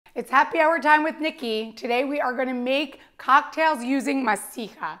It's happy hour time with Nikki. Today we are going to make cocktails using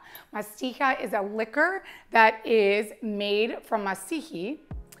mastica. Mastica is a liquor that is made from masihi,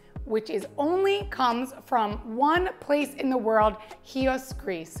 which only comes from one place in the world, Chios,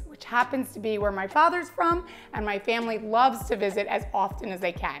 Greece, which happens to be where my father's from and my family loves to visit as often as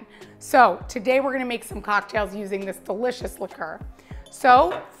they can. So today we're going to make some cocktails using this delicious liquor.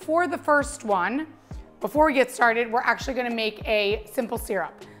 So for the first one, before we get started, we're actually going to make a simple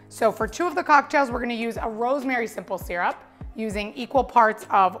syrup. So for two of the cocktails, we're going to use a rosemary simple syrup using equal parts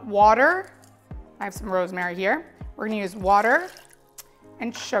of water. I have some rosemary here. We're going to use water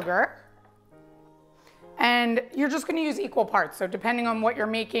and sugar. And you're just going to use equal parts. So depending on what you're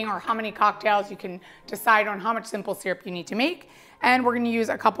making or how many cocktails, you can decide on how much simple syrup you need to make. And we're going to use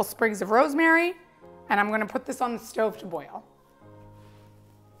a couple sprigs of rosemary. And I'm going to put this on the stove to boil.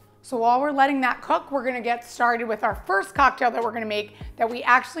 So while we're letting that cook, we're gonna get started with our first cocktail that we're gonna make that we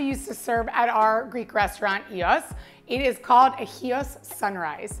actually used to serve at our Greek restaurant, Chios. It is called a Chios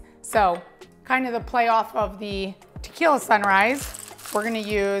Sunrise. So kind of the play off of the tequila sunrise. We're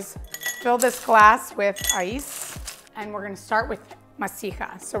gonna fill this glass with ice, and we're gonna start with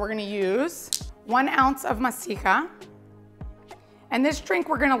mastica. So we're gonna use 1 ounce of mastica. And this drink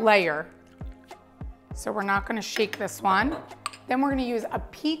we're gonna layer. So we're not gonna shake this one. Then we're gonna use a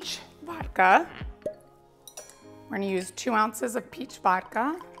peach vodka. We're gonna use 2 ounces of peach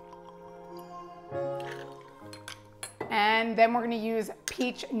vodka. And then we're gonna use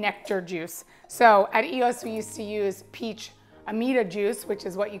peach nectar juice. So at Chios, we used to use peach amida juice, which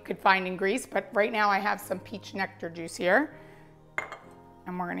is what you could find in Greece, but right now I have some peach nectar juice here.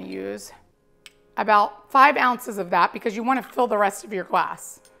 And we're gonna use about 5 ounces of that because you wanna fill the rest of your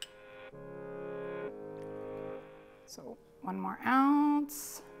glass. So 1 more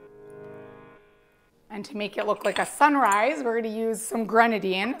ounce. And to make it look like a sunrise, we're gonna use some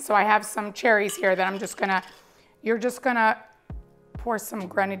grenadine. So I have some cherries here that you're just gonna pour some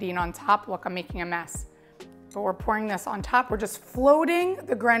grenadine on top. Look, I'm making a mess. But we're pouring this on top. We're just floating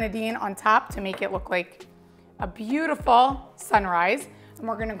the grenadine on top to make it look like a beautiful sunrise. And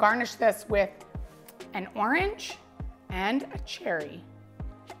we're gonna garnish this with an orange and a cherry.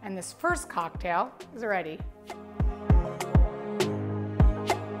 And this first cocktail is ready.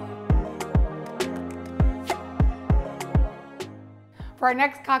 For our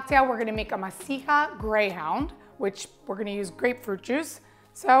next cocktail, we're gonna make a mastica greyhound, which we're gonna use grapefruit juice.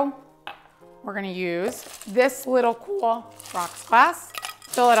 So we're gonna use this little cool rocks glass,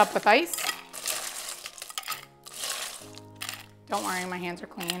 fill it up with ice. Don't worry, my hands are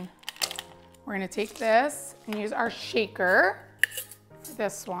clean. We're gonna take this and use our shaker for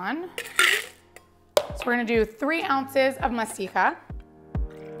this one. So we're gonna do 3 ounces of mastica.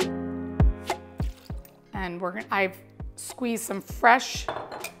 And I've squeeze some fresh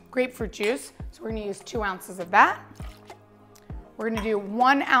grapefruit juice. So we're gonna use 2 ounces of that. We're gonna do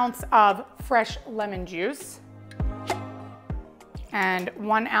 1 ounce of fresh lemon juice and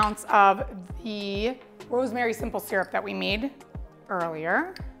 1 ounce of the rosemary simple syrup that we made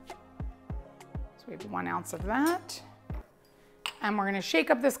earlier. So we have 1 ounce of that. And we're gonna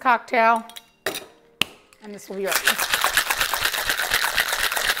shake up this cocktail and this will be yours.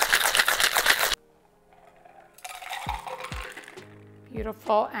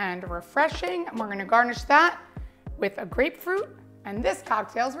 Beautiful and refreshing. And we're gonna garnish that with a grapefruit, and this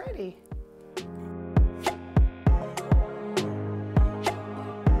cocktail's ready.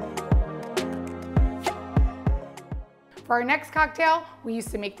 For our next cocktail, we used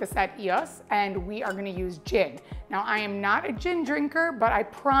to make this at Chios, and we are gonna use gin. Now, I am not a gin drinker, but I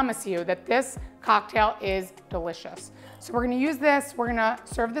promise you that this cocktail is delicious. So we're gonna use this, we're gonna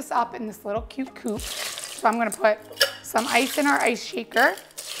serve this up in this little cute coupe. So I'm gonna put some ice in our ice shaker.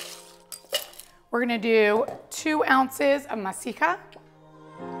 We're gonna do 2 ounces of mastica,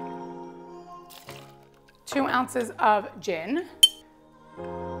 2 ounces of gin.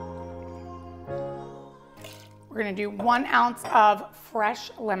 We're gonna do 1 ounce of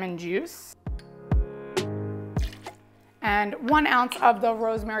fresh lemon juice and 1 ounce of the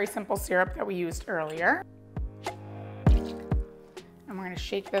rosemary simple syrup that we used earlier. And we're gonna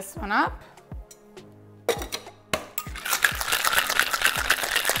shake this one up.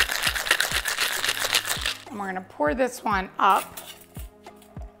 And we're gonna pour this one up.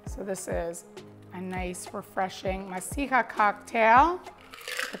 So this is a nice, refreshing mastica cocktail.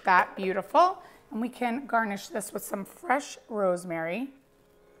 Look at that, beautiful. And we can garnish this with some fresh rosemary.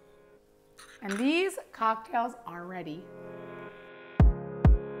 And these cocktails are ready.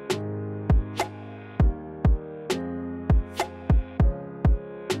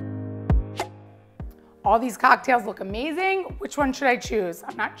 All these cocktails look amazing. Which one should I choose?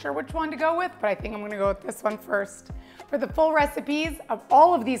 I'm not sure which one to go with, but I think I'm gonna go with this one first. For the full recipes of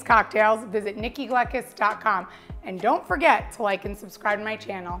all of these cocktails, visit nikkigleckis.com. And don't forget to like and subscribe to my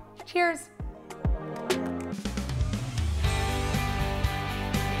channel. Cheers.